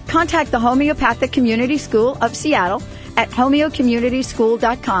documented. Contact the Homeopathic Community School of Seattle at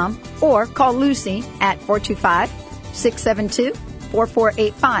homeocommunityschool.com or call Lucy at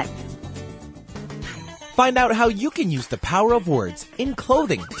 425-672-4485. Find out how you can use the power of words in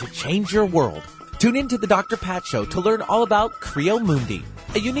clothing to change your world. Tune in to the Dr. Pat Show to learn all about Creo Mundi,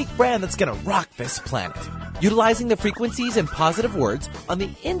 a unique brand that's going to rock this planet. Utilizing the frequencies and positive words on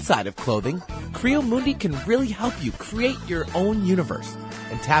the inside of clothing, Creo Mundi can really help you create your own universe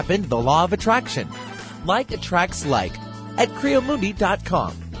and tap into the law of attraction. Like attracts like at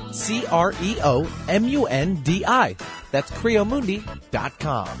creomundi.com. CREOMUNDI. That's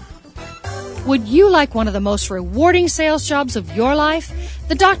creomundi.com. Would you like one of the most rewarding sales jobs of your life?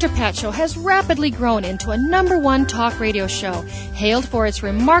 The Dr. Pat Show has rapidly grown into a #1 talk radio show, hailed for its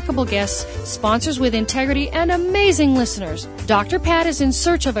remarkable guests, sponsors with integrity, and amazing listeners. Dr. Pat is in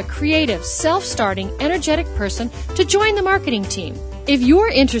search of a creative, self-starting, energetic person to join the marketing team. If you're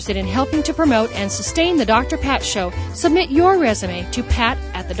interested in helping to promote and sustain the Dr. Pat Show, submit your resume to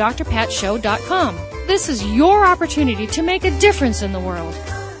pat@thedrpatshow.com. This is your opportunity to make a difference in the world.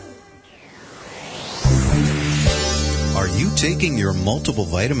 Are you taking your multiple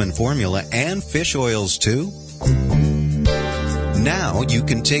vitamin formula and fish oils too? Now you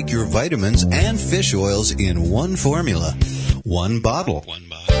can take your vitamins and fish oils in one formula, one bottle.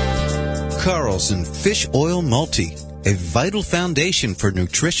 Carlson Fish Oil Multi. a vital foundation for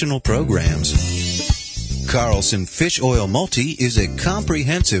nutritional programs. Carlson Fish Oil Multi is a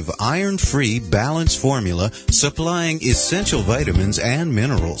comprehensive iron-free balance formula supplying essential vitamins and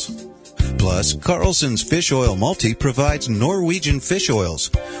minerals. Plus, Carlson's Fish Oil Multi provides Norwegian fish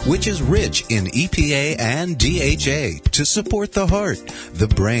oils, which is rich in EPA and DHA to support the heart, the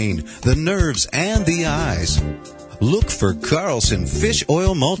brain, the nerves, and the eyes. Look for Carlson Fish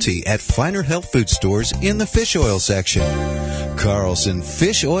Oil Multi at finer health food stores in the fish oil section. Carlson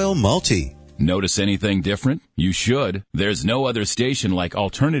Fish Oil Multi. Notice anything different? You should. There's no other station like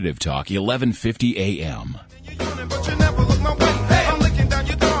Alternative Talk 1150 AM.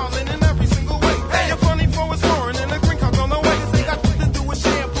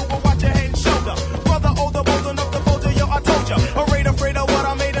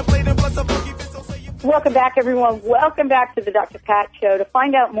 Welcome back, everyone. Welcome back to the Dr. Pat Show. To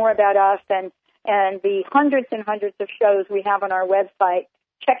find out more about us and the hundreds and hundreds of shows we have on our website,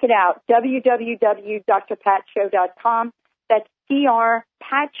 check it out, www.drpatshow.com. That's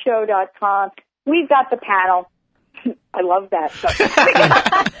drpatshow.com. We've got the panel. I love that.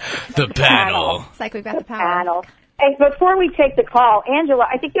 The panel. It's like we've got the panel. And before we take the call, Angela,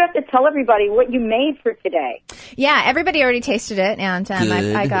 I think you have to tell everybody what you made for today. Yeah, everybody already tasted it, and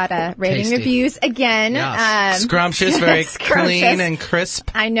I got rating Tasty. reviews again. Yes. Scrumptious, very clean and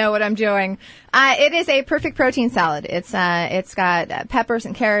crisp. I know what I'm doing. It is a perfect protein salad. It's got peppers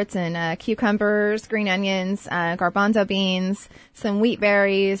and carrots and cucumbers, green onions, garbanzo beans, some wheat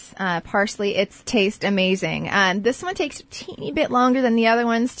berries, parsley. It's tastes amazing. This one takes a teeny bit longer than the other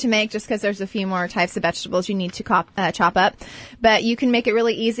ones to make, just because there's a few more types of vegetables you need to chop up. But you can make it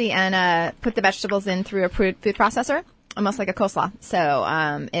really easy and put the vegetables in through a food processor, almost like a coleslaw.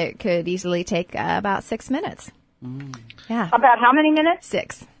 So it could easily take about 6 minutes. Yeah. About how many minutes?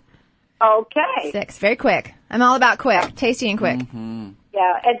 6. Okay. 6. Very quick. I'm all about quick. Tasty and quick.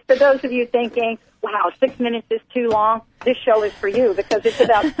 Yeah, and for those of you thinking, wow, 6 minutes is too long, this show is for you because it's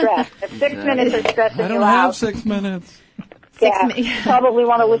about stress. If 6 minutes is stressing I don't you out, have 6 minutes. yeah, you probably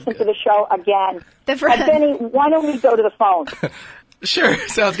want to listen to the show again. Benny, why don't we go to the phone? Sure,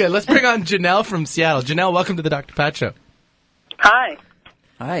 sounds good. Let's bring on Janelle from Seattle. Janelle, welcome to the Dr. Pat Show. Hi.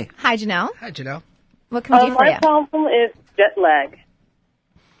 Hi. Hi, Janelle. Hi, Janelle. What can we do for you? My problem is jet lag.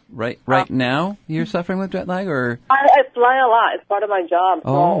 Right now, you're suffering with jet lag, or? I fly a lot. It's part of my job.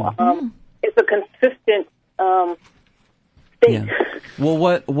 Oh. So, it's a consistent thing. Yeah.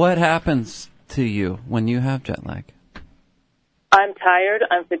 Well, what happens to you when you have jet lag? I'm tired.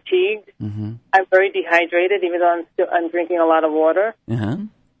 I'm fatigued. Mm-hmm. I'm very dehydrated, even though I'm drinking a lot of water. Uh-huh.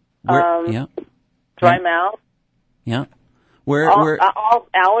 Dry mouth. Yeah. All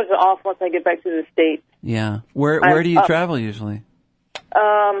hours are off once I get back to the States. Yeah. Where do you travel usually?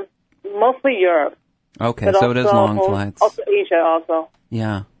 Mostly Europe. Okay, but so it is long flights. Also Asia, also.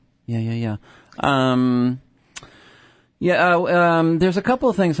 Yeah. There's a couple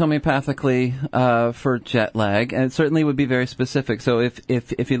of things homeopathically for jet lag, and it certainly would be very specific. So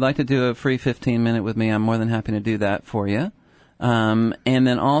if you'd like to do a free 15-minute with me, I'm more than happy to do that for you. And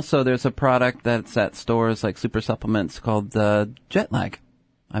then also there's a product that's at stores like Super Supplements called Jet Lag,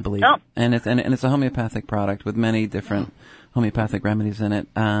 I believe. Oh. And it's a homeopathic product with many different homeopathic remedies in it.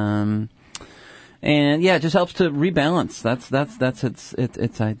 And yeah, it just helps to rebalance. That's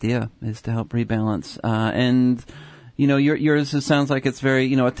its idea, is to help rebalance. And you know, yours sounds like it's very,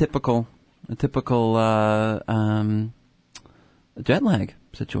 you know, a typical jet lag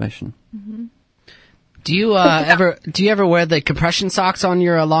situation. Mm-hmm. Do you ever wear the compression socks on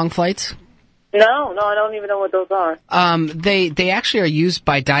your long flights? No, I don't even know what those are. They actually are used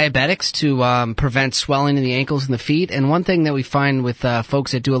by diabetics to prevent swelling in the ankles and the feet. And one thing that we find with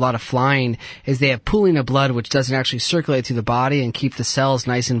folks that do a lot of flying is they have pooling of blood, which doesn't actually circulate through the body and keep the cells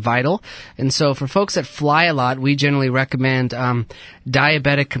nice and vital. And so for folks that fly a lot, we generally recommend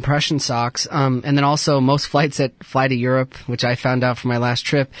diabetic compression socks. And then also most flights that fly to Europe, which I found out from my last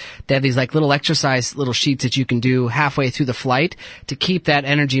trip, they have these like little exercise little sheets that you can do halfway through the flight to keep that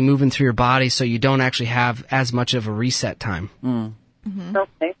energy moving through your body, so you don't actually have as much of a reset time. Mm-hmm.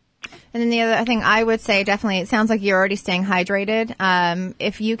 Okay. And then the other thing I would say, definitely, it sounds like you're already staying hydrated.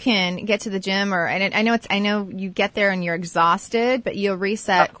 If you can get to the gym, and I know you get there and you're exhausted, but you'll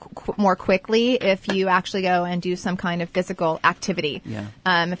reset more quickly if you actually go and do some kind of physical activity. Yeah.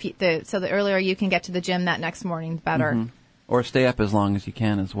 So the earlier you can get to the gym that next morning, the better. Mm-hmm. Or stay up as long as you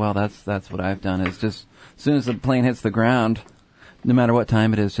can as well. That's what I've done. Is just as soon as the plane hits the ground, no matter what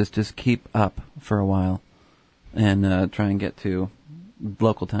time it is, just keep up for a while and try and get to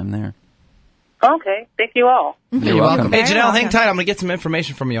local time there. Okay. Thank you all. You're welcome. Hey, Janelle, hang tight. I'm going to get some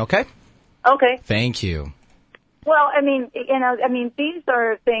information from you, okay? Okay. Thank you. Well, I mean, these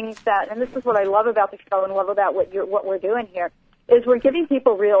are things that, and this is what I love about the show and love about what we're doing here, is we're giving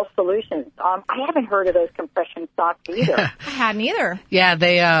people real solutions. I haven't heard of those compression socks either. I hadn't either. Yeah,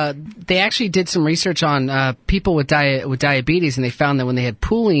 they actually did some research on people with diabetes, and they found that when they had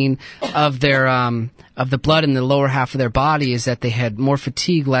pooling of their of the blood in the lower half of their body, is that they had more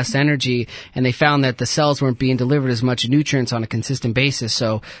fatigue, less energy, and they found that the cells weren't being delivered as much nutrients on a consistent basis.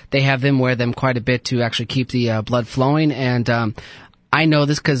 So they have them wear them quite a bit to actually keep the blood flowing. And I know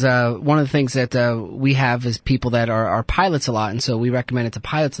this because one of the things that we have is people that are pilots a lot, and so we recommend it to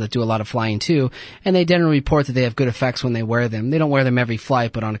pilots that do a lot of flying too, and they generally report that they have good effects when they wear them. They don't wear them every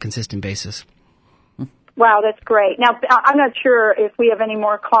flight, but on a consistent basis. Wow, that's great. Now, I'm not sure if we have any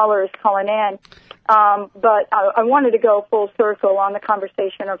more callers calling in, but I wanted to go full circle on the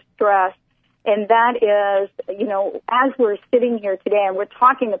conversation of stress, and that is, as we're sitting here today and we're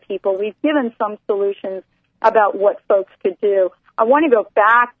talking to people, we've given some solutions about what folks could do. I want to go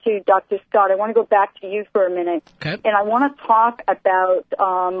back to Dr. Scott. I want to go back to you for a minute. Okay. And I want to talk about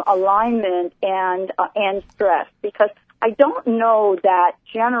alignment and stress, because I don't know that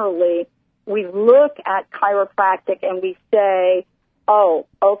generally we look at chiropractic and we say, oh,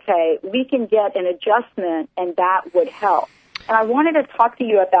 okay, we can get an adjustment and that would help. And I wanted to talk to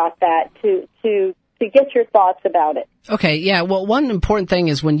you about that to get your thoughts about it. Okay, yeah. Well, one important thing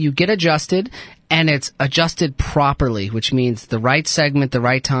is when you get adjusted, and it's adjusted properly, which means the right segment, the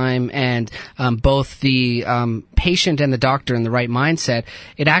right time, and both the patient and the doctor in the right mindset,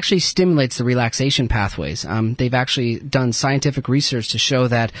 it actually stimulates the relaxation pathways. They've actually done scientific research to show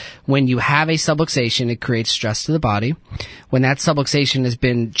that when you have a subluxation, it creates stress to the body. When that subluxation has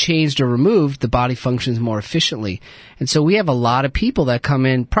been changed or removed, the body functions more efficiently. And so we have a lot of people that come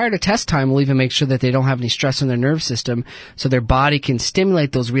in prior to test time. We'll even make sure that they don't have any stress in their nervous system, so their body can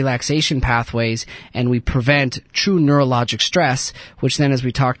stimulate those relaxation pathways, and we prevent true neurologic stress, which then, as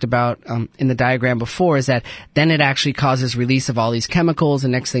we talked about in the diagram before, is that then it actually causes release of all these chemicals,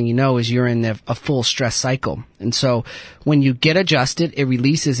 and next thing you know is you're in a full stress cycle. And so when you get adjusted, it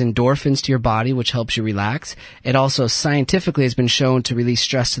releases endorphins to your body, which helps you relax. It also scientifically has been shown to release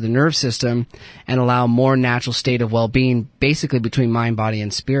stress to the nerve system and allow a more natural state of well-being, basically between mind, body,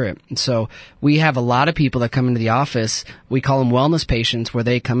 and spirit. And so we have a lot of people that come into the office. We call them wellness patients, where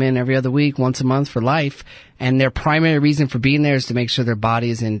they come in every other week, once a month for life, and their primary reason for being there is to make sure their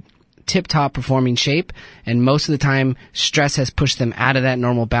body is in tip-top performing shape, and most of the time stress has pushed them out of that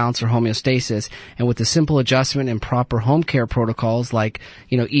normal balance or homeostasis. And with the simple adjustment and proper home care protocols like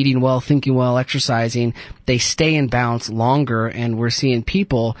eating well, thinking well, exercising, they stay in balance longer, and we're seeing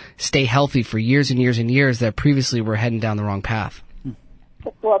people stay healthy for years and years and years that previously were heading down the wrong path.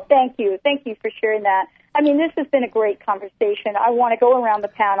 Well, thank you for sharing that. I mean, this has been a great conversation. I want to go around the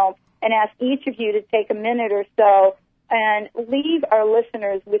panel and ask each of you to take a minute or so and leave our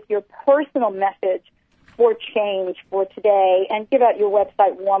listeners with your personal message for change for today, and give out your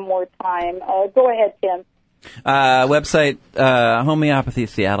website one more time. Go ahead, Tim. Website,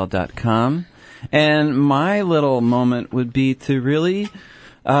 homeopathyseattle.com. And my little moment would be to really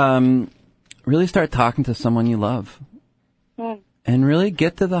start talking to someone you love. And really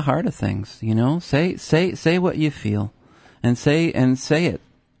get to the heart of things, Say what you feel, and say it.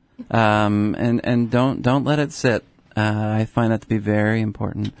 And don't let it sit. I find that to be very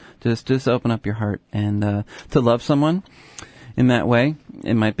important. Just open up your heart, and to love someone in that way.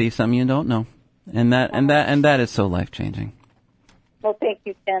 It might be something you don't know, and that is so life-changing. Well, thank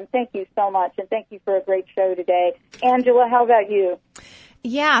you, Tim. Thank you so much, and thank you for a great show today. Angela, how about you?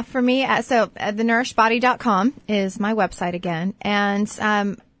 Yeah, for me, thenourished.body.com is my website again,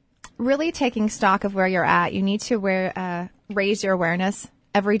 and really taking stock of where you're at. You need to raise your awareness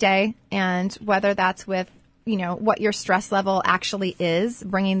every day, and whether that's with what your stress level actually is,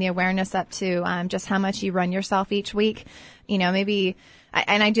 bringing the awareness up to just how much you run yourself each week. Maybe,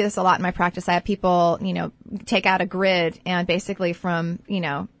 and I do this a lot in my practice. I have people, take out a grid, and basically from,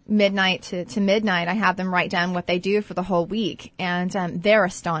 midnight to midnight, I have them write down what they do for the whole week. And they're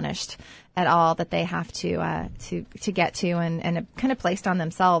astonished at all that they have to get to and kind of placed on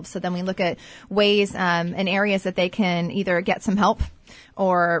themselves. So then we look at ways and areas that they can either get some help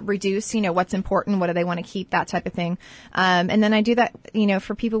or reduce, what's important, what do they want to keep, that type of thing. And then I do that,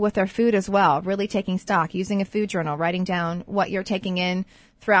 for people with their food as well, really taking stock, using a food journal, writing down what you're taking in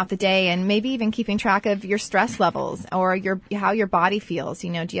throughout the day, and maybe even keeping track of your stress levels or how your body feels. Do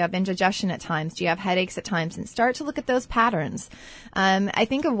you have indigestion at times? Do you have headaches at times? And start to look at those patterns. I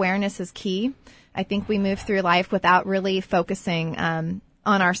think awareness is key. I think we move through life without really focusing on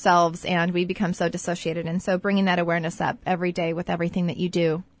ourselves, and we become so dissociated. And so bringing that awareness up every day with everything that you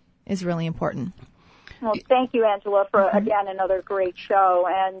do is really important. Well, thank you, Angela, for, again, another great show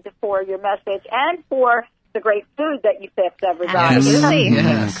and for your message and for the great food that you picked, everybody.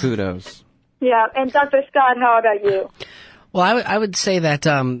 Yeah, kudos. Yeah, and Dr. Scott, how about you? Well, I would say that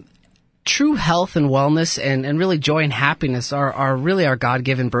true health and wellness and really joy and happiness are really our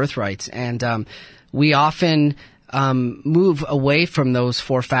God-given birthrights. And we often move away from those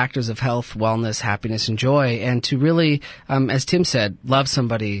 4 factors of health, wellness, happiness, and joy, and to really, as Tim said, love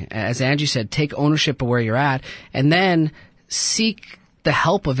somebody. As Angie said, take ownership of where you're at, and then seek the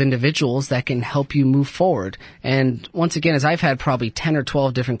help of individuals that can help you move forward. And once again, as I've had probably 10 or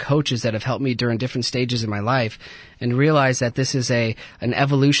 12 different coaches that have helped me during different stages of my life, and realize that this is an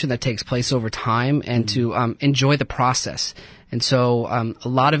evolution that takes place over time, and to enjoy the process. And so a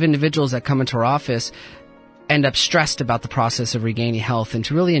lot of individuals that come into our office end up stressed about the process of regaining health, and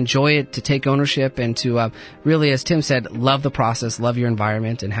to really enjoy it, to take ownership, and to really, as Tim said, love the process, love your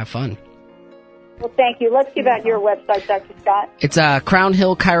environment, and have fun. Well, thank you. Let's give out your website, Dr. Scott. It's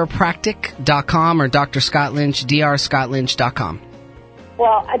crownhillchiropractic.com or Dr. Scott Lynch, drscottlynch.com.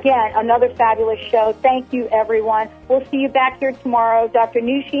 Well, again, another fabulous show. Thank you, everyone. We'll see you back here tomorrow. Dr.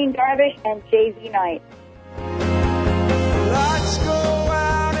 Nushin Darvish and Jay Z Knight.